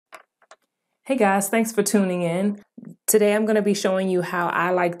Hey guys, thanks for tuning in. Today I'm going to be showing you how I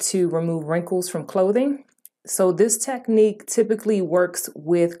like to remove wrinkles from clothing. So this technique typically works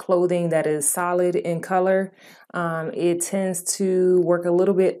with clothing that is solid in color. It tends to work a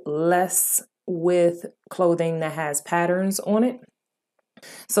little bit less with clothing that has patterns on it.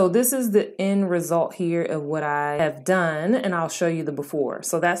 So this is the end result here of what I have done, and I'll show you the before.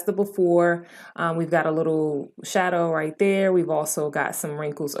 So that's the before. We've got a little shadow right there. We've also got some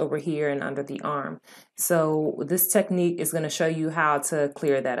wrinkles over here and under the arm. So this technique is going to show you how to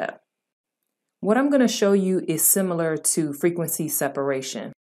clear that up. What I'm going to show you is similar to frequency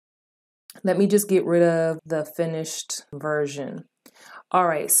separation. Let me just get rid of the finished version. All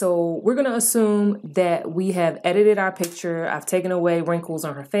right, so we're going to assume that we have edited our picture. I've taken away wrinkles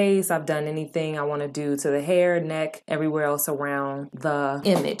on her face. I've done anything I want to do to the hair, neck, everywhere else around the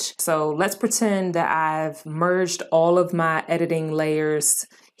image. So let's pretend that I've merged all of my editing layers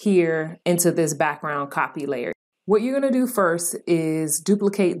here into this background copy layer. What you're going to do first is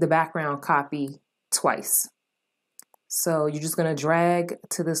duplicate the background copy twice. So you're just going to drag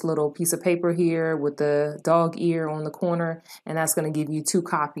to this little piece of paper here with the dog ear on the corner, and that's going to give you 2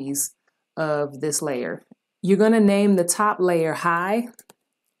 copies of this layer. You're going to name the top layer high,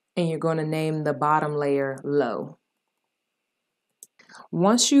 and you're going to name the bottom layer low.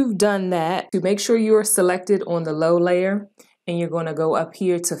 Once you've done that, to make sure you are selected on the low layer, and you're going to go up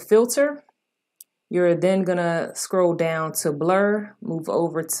here to filter. You're then going to scroll down to blur, move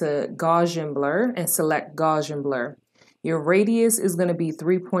over to Gaussian blur, and select Gaussian blur. Your radius is going to be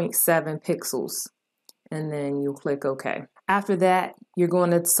 3.7 pixels, and then you'll click OK. After that, you're going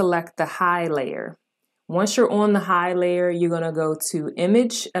to select the high layer. Once you're on the high layer, you're going to go to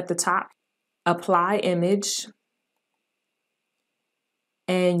Image at the top, Apply Image,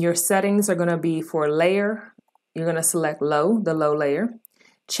 and your settings are going to be for layer. You're going to select low, the low layer.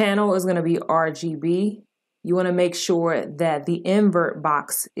 Channel is going to be RGB. You want to make sure that the invert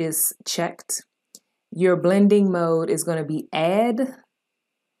box is checked. Your blending mode is going to be add.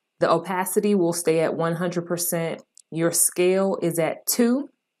 The opacity will stay at 100%. Your scale is at 2.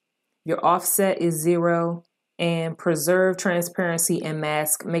 Your offset is 0. And preserve transparency and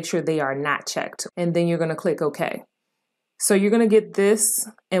mask, make sure they are not checked. And then you're going to click OK. So you're going to get this.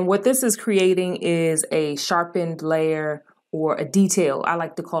 And what this is creating is a sharpened layer or a detail. I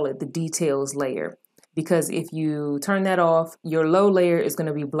like to call it the details layer. Because if you turn that off, your low layer is going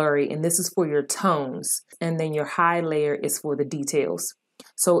to be blurry, and this is for your tones. And then your high layer is for the details.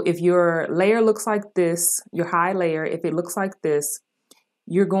 So if your layer looks like this, your high layer, if it looks like this,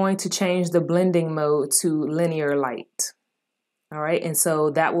 you're going to change the blending mode to linear light. All right, and so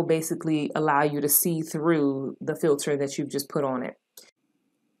that will basically allow you to see through the filter that you've just put on it.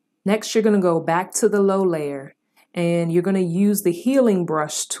 Next, you're going to go back to the low layer. And you're going to use the healing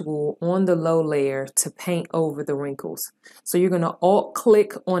brush tool on the low layer to paint over the wrinkles. So you're going to alt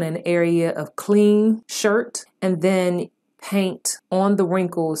click on an area of clean shirt and then paint on the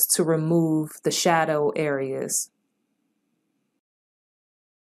wrinkles to remove the shadow areas.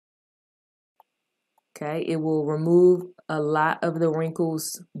 Okay, it will remove a lot of the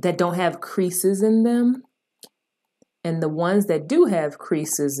wrinkles that don't have creases in them. And the ones that do have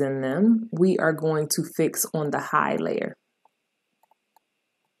creases in them, we are going to fix on the high layer.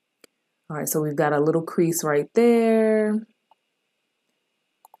 All right, so we've got a little crease right there.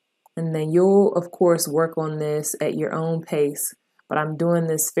 And then you'll, of course, work on this at your own pace. But I'm doing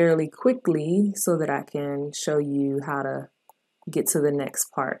this fairly quickly so that I can show you how to get to the next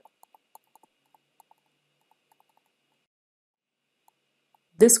part.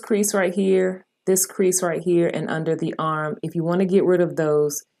 This crease right here, this crease right here, and under the arm, if you want to get rid of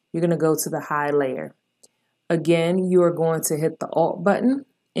those, you're going to go to the high layer. Again, you are going to hit the Alt button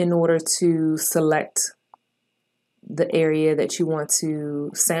in order to select the area that you want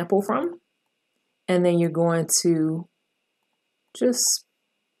to sample from. And then you're going to just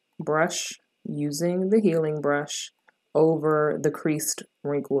brush using the healing brush over the creased,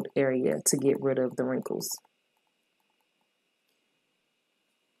 wrinkled area to get rid of the wrinkles.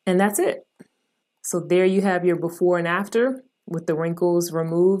 And that's it. So there you have your before and after with the wrinkles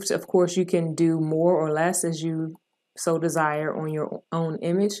removed. Of course, you can do more or less as you so desire on your own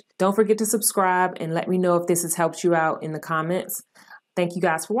image. Don't forget to subscribe and let me know if this has helped you out in the comments. Thank you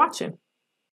guys for watching.